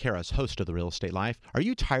name is Mike Harris, host of The Real Estate Life. Are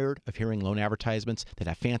you tired of hearing loan advertisements that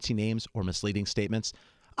have fancy names or misleading statements?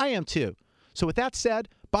 I am too. So with that said,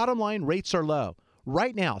 bottom line, rates are low.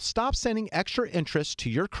 Right now, stop sending extra interest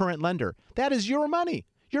to your current lender. That is your money.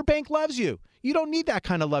 Your bank loves you. You don't need that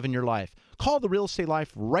kind of love in your life. Call The Real Estate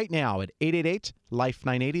Life right now at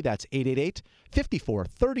 888-LIFE-980. That's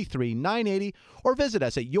 888-543-3980. Or visit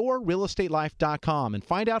us at yourrealestatelife.com and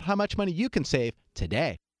find out how much money you can save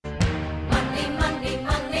today. Money, money,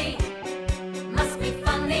 money must be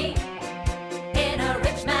funny in a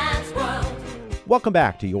rich man's world. Welcome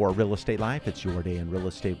back to Your Real Estate Life. It's your day in real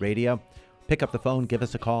estate radio. Pick up the phone, give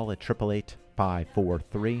us a call at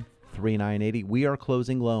 888-543-3980. We are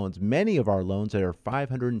closing loans. Many of our loans are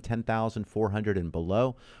 $510,400 and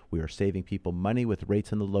below. We are saving people money with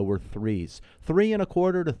rates in the lower threes.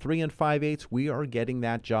 3.25 to 3 5/8. We are getting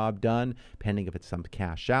that job done, pending if it's some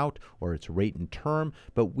cash out or it's rate and term,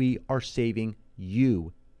 but we are saving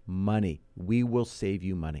you money. We will save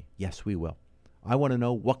you money. Yes, we will. I want to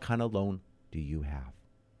know, what kind of loan do you have?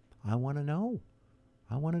 I want to know.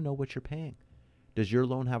 I want to know what you're paying. Does your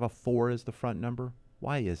loan have a 4 as the front number?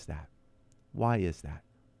 Why is that? Why is that?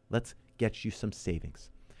 Let's gets you some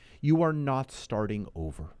savings. You are not starting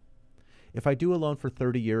over. If I do a loan for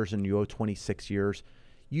 30 years and you owe 26 years,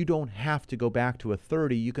 you don't have to go back to a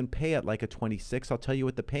 30. You can pay it like a 26. I'll tell you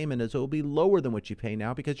what the payment is. It will be lower than what you pay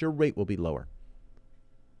now because your rate will be lower.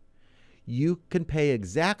 You can pay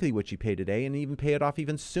exactly what you pay today and even pay it off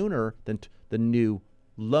even sooner than the new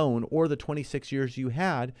loan or the 26 years you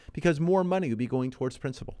had because more money will be going towards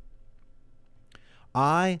principal.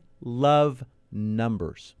 I love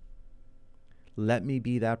numbers. Let me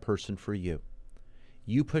be that person for you.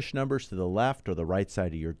 You push numbers to the left or the right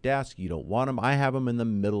side of your desk. You don't want them. I have them in the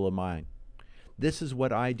middle of mine. This is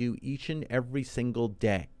what I do each and every single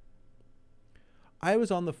day. I was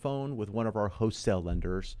on the phone with one of our wholesale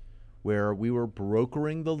lenders where we were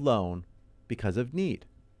brokering the loan because of need.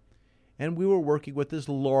 And we were working with this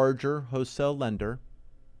larger wholesale lender.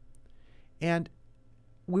 And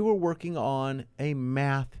we were working on a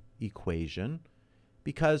math equation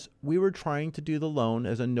because we were trying to do the loan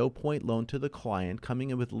as a no-point loan to the client, coming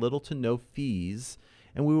in with little to no fees,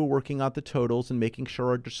 and we were working out the totals and making sure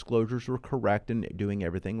our disclosures were correct and doing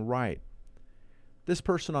everything right. This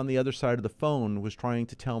person on the other side of the phone was trying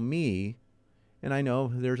to tell me, and I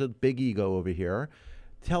know there's a big ego over here,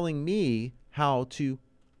 telling me how to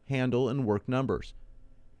handle and work numbers.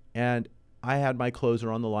 And I had my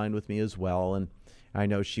closer on the line with me as well, and I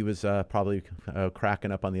know she was probably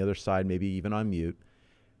cracking up on the other side, maybe even on mute.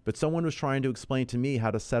 But someone was trying to explain to me how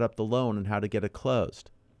to set up the loan and how to get it closed.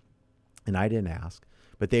 And I didn't ask,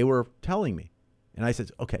 but they were telling me. And I said,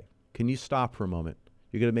 okay, can you stop for a moment?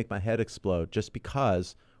 You're going to make my head explode just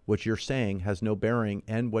because what you're saying has no bearing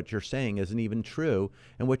and what you're saying isn't even true.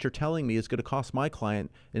 And what you're telling me is going to cost my client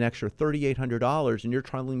an extra $3,800 and you're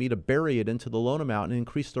telling me to bury it into the loan amount and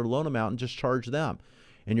increase their loan amount and just charge them.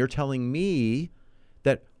 And you're telling me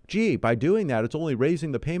that, gee, by doing that, it's only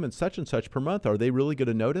raising the payment such and such per month. Are they really going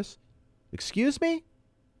to notice? Excuse me?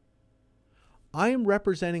 I am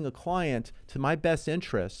representing a client to my best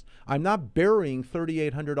interest. I'm not burying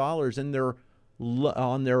 $3,800 in their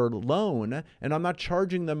on their loan, and I'm not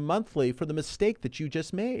charging them monthly for the mistake that you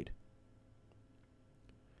just made.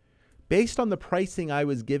 Based on the pricing I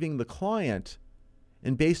was giving the client,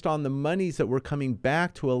 and based on the monies that were coming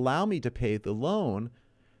back to allow me to pay the loan,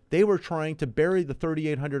 they were trying to bury the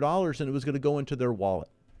 $3,800 and it was going to go into their wallet.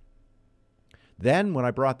 Then when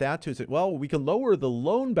I brought that to, I said, well, we can lower the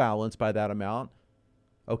loan balance by that amount.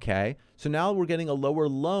 Okay, so now we're getting a lower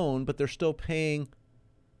loan, but they're still paying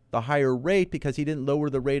the higher rate because he didn't lower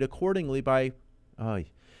the rate accordingly by,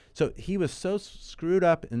 so he was so screwed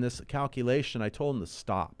up in this calculation, I told him to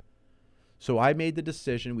stop. So I made the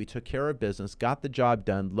decision, we took care of business, got the job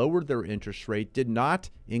done, lowered their interest rate, did not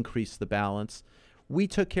increase the balance. We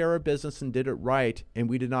took care of business and did it right, and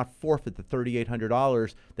we did not forfeit the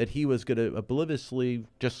 $3,800 that he was going to obliviously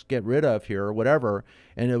just get rid of here or whatever,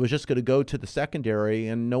 and it was just going to go to the secondary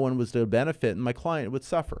and no one was to benefit and my client would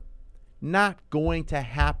suffer. Not going to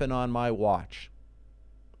happen on my watch.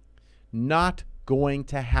 Not going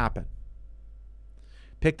to happen.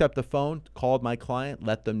 Picked up the phone, called my client,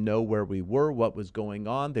 let them know where we were, what was going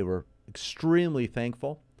on. They were extremely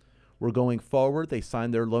thankful. We're going forward. They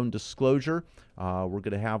signed their loan disclosure. We're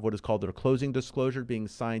going to have what is called their closing disclosure being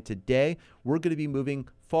signed today. We're going to be moving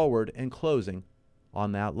forward and closing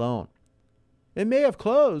on that loan. It may have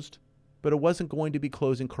closed, but it wasn't going to be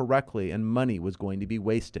closing correctly and money was going to be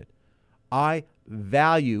wasted. I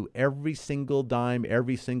value every single dime,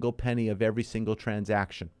 every single penny of every single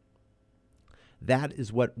transaction. That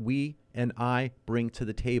is what we and I bring to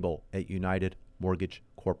the table at United Mortgage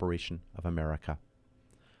Corporation of America.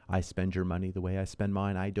 I spend your money the way I spend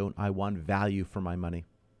mine. I want value for my money.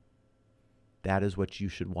 That is what you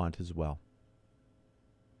should want as well.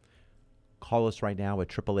 Call us right now at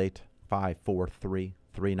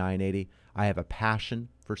 888-543-3980. I have a passion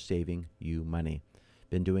for saving you money.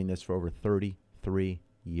 Been doing this for over 33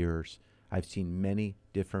 years. I've seen many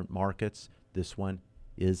different markets. This one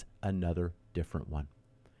is another different one.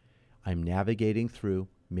 I'm navigating through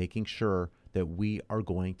making sure that we are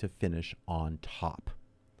going to finish on top.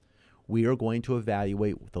 We are going to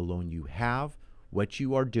evaluate the loan you have, what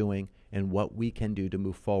you are doing, and what we can do to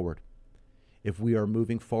move forward. If we are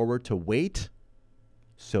moving forward to wait,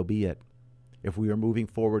 so be it. If we are moving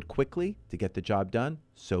forward quickly to get the job done,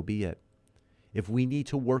 so be it. If we need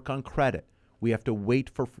to work on credit, we have to wait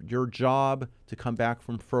for your job to come back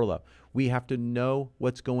from furlough. We have to know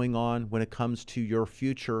what's going on when it comes to your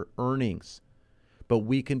future earnings. But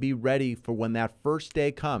we can be ready for when that first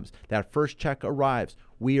day comes, that first check arrives.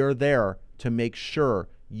 We are there to make sure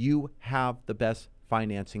you have the best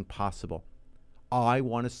financing possible. I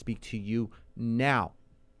want to speak to you now.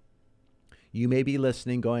 You may be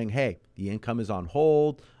listening going, hey, the income is on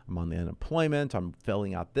hold. I'm on the unemployment. I'm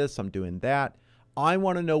filling out this. I'm doing that. I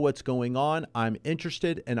want to know what's going on. I'm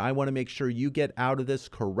interested, and I want to make sure you get out of this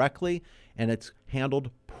correctly and it's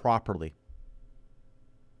handled properly.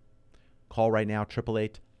 Call right now,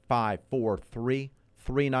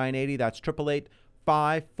 888-543-3980. That's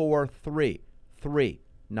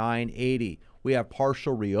 888-543-3980. We have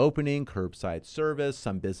partial reopening, curbside service.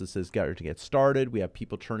 Some businesses to get started. We have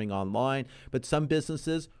people turning online, but some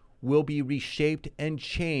businesses will be reshaped and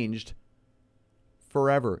changed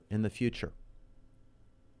forever in the future.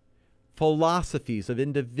 Philosophies of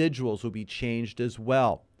individuals will be changed as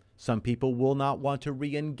well. Some people will not want to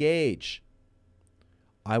re-engage.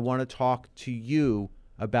 I want to talk to you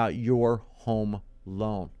about your home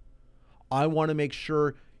loan. I want to make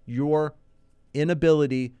sure your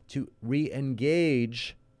inability to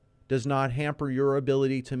re-engage does not hamper your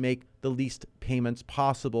ability to make the least payments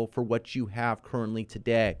possible for what you have currently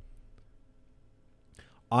today.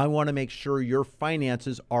 I want to make sure your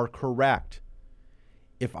finances are correct.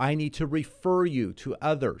 If I need to refer you to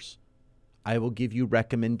others, I will give you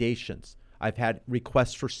recommendations. I've had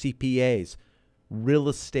requests for CPAs, real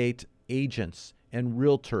estate agents, and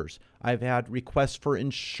realtors. I've had requests for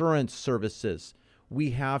insurance services.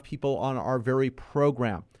 We have people on our very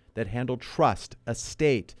program that handle trust,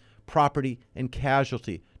 estate, property and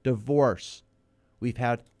casualty, divorce. We've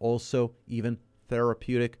had also even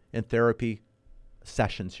therapeutic and therapy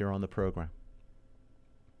sessions here on the program.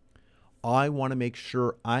 I want to make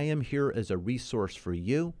sure I am here as a resource for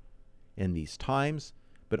you in these times,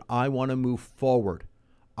 but I want to move forward.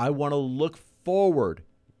 I want to look forward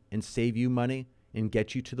and save you money and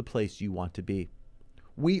get you to the place you want to be.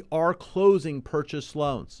 We are closing purchase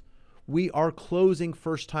loans. We are closing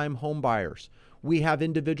first-time home buyers. We have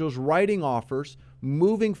individuals writing offers,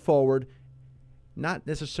 moving forward, not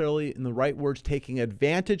necessarily in the right words, taking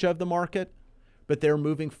advantage of the market, but they're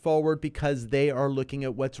moving forward because they are looking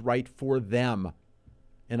at what's right for them.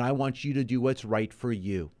 And I want you to do what's right for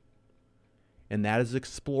you. And that is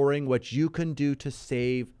exploring what you can do to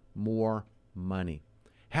save more money.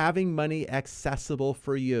 Having money accessible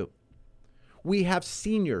for you. We have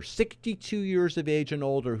seniors, 62 years of age and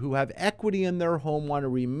older, who have equity in their home, want to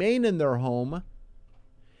remain in their home,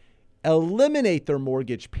 eliminate their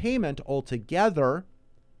mortgage payment altogether,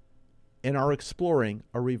 and are exploring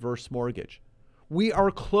a reverse mortgage. We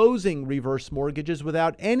are closing reverse mortgages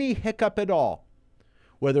without any hiccup at all.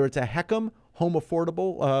 Whether it's a HECM, Home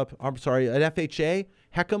Affordable, an FHA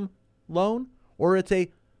HECM loan, or it's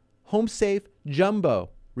a Home Safe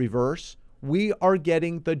Jumbo reverse, we are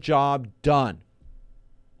getting the job done.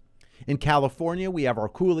 In California, we have our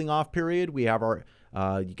cooling off period. We have our,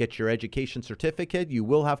 you get your education certificate. You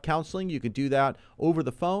will have counseling. You can do that over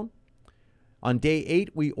the phone. On day 8,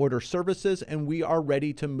 we order services and we are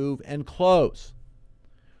ready to move and close.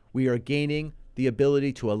 We are gaining the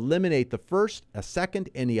ability to eliminate the first, a second,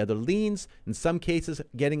 any other liens, in some cases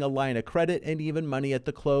getting a line of credit and even money at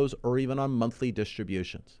the close or even on monthly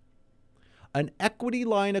distributions. An equity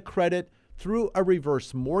line of credit through a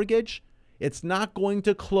reverse mortgage, it's not going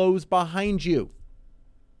to close behind you.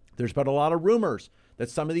 There's been a lot of rumors that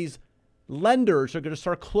some of these lenders are going to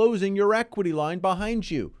start closing your equity line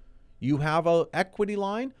behind you. You have an equity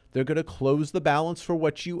line, they're going to close the balance for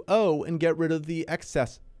what you owe and get rid of the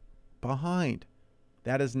excess behind.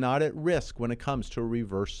 That is not at risk when it comes to a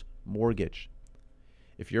reverse mortgage.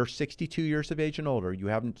 If you're 62 years of age and older, you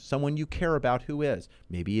have someone you care about who is,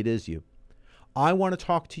 maybe it is you. I want to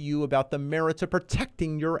talk to you about the merits of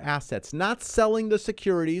protecting your assets, not selling the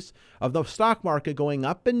securities of the stock market going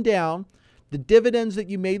up and down, the dividends that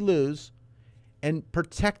you may lose, and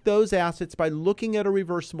protect those assets by looking at a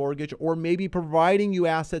reverse mortgage or maybe providing you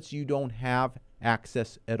assets you don't have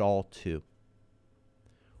access at all to.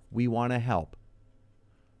 We want to help.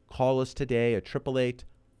 Call us today at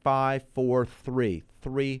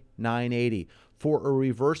 888-543-3980. For a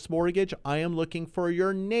reverse mortgage, I am looking for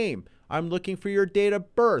your name. I'm looking for your date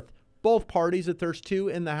of birth. Both parties, if there's two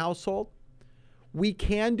in the household. We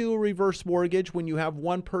can do a reverse mortgage when you have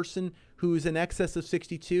one person who's in excess of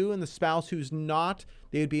 62 and the spouse who's not.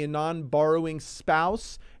 They'd be a non-borrowing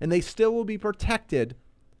spouse, and they still will be protected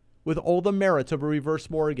with all the merits of a reverse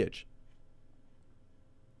mortgage.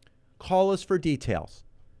 Call us for details.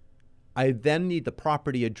 I then need the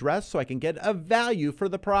property address so I can get a value for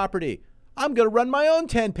the property. I'm going to run my own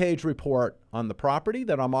 10-page report on the property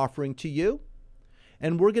that I'm offering to you.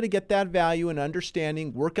 And we're going to get that value and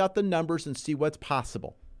understanding, work out the numbers, and see what's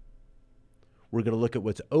possible. We're going to look at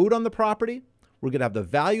what's owed on the property. We're going to have the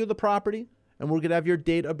value of the property. And we're going to have your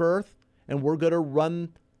date of birth. And we're going to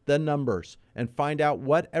run the numbers and find out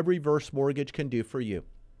what a reverse mortgage can do for you.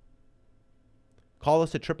 Call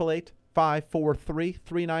us at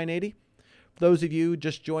 888-543-3980. For those of you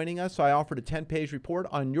just joining us, I offered a 10-page report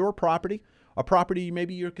on your property, a property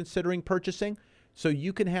maybe you're considering purchasing, so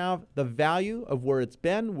you can have the value of where it's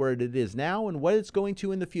been, where it is now, and what it's going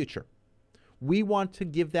to in the future. We want to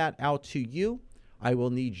give that out to you. I will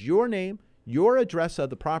need your name, your address of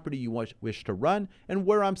the property you wish to run, and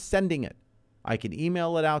where I'm sending it. I can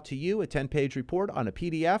email it out to you, a 10-page report on a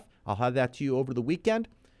PDF. I'll have that to you over the weekend.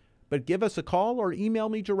 But give us a call or email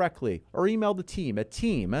me directly, or email the team at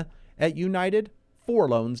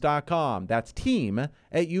team@unitedforloans.com. That's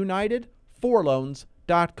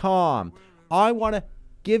team@unitedforloans.com. I want to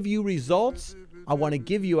give you results. I want to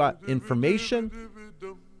give you information.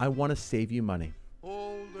 I want to save you money.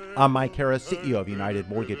 I'm Mike Harris, CEO of United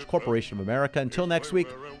Mortgage Corporation of America. Until next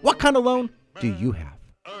week, what kind of loan do you have?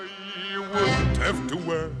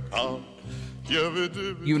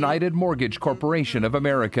 United Mortgage Corporation of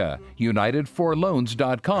America,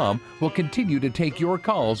 UnitedForLoans.com, will continue to take your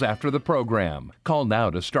calls after the program. Call now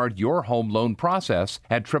to start your home loan process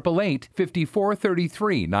at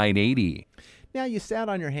 888-5433-980. Now, you sat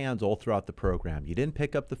on your hands all throughout the program. You didn't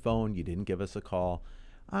pick up the phone. You didn't give us a call.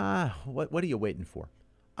 What are you waiting for?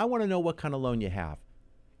 I want to know what kind of loan you have.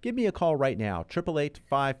 Give me a call right now,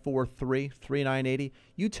 888-543-3980.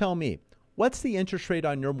 You tell me, what's the interest rate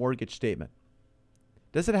on your mortgage statement?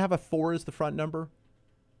 Does it have a 4 as the front number?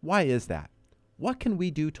 Why is that? What can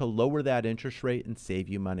we do to lower that interest rate and save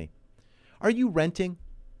you money? Are you renting?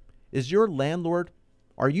 Is your landlord,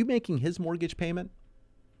 are you making his mortgage payment?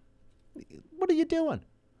 What are you doing?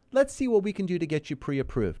 Let's see what we can do to get you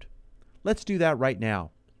pre-approved. Let's do that right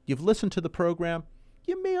now. You've listened to the program.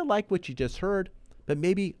 You may have liked what you just heard, but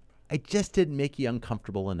maybe I just didn't make you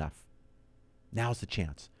uncomfortable enough. Now's the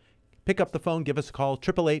chance. Pick up the phone, give us a call,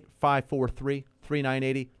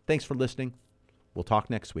 888-543-3980. Thanks for listening. We'll talk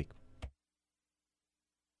next week.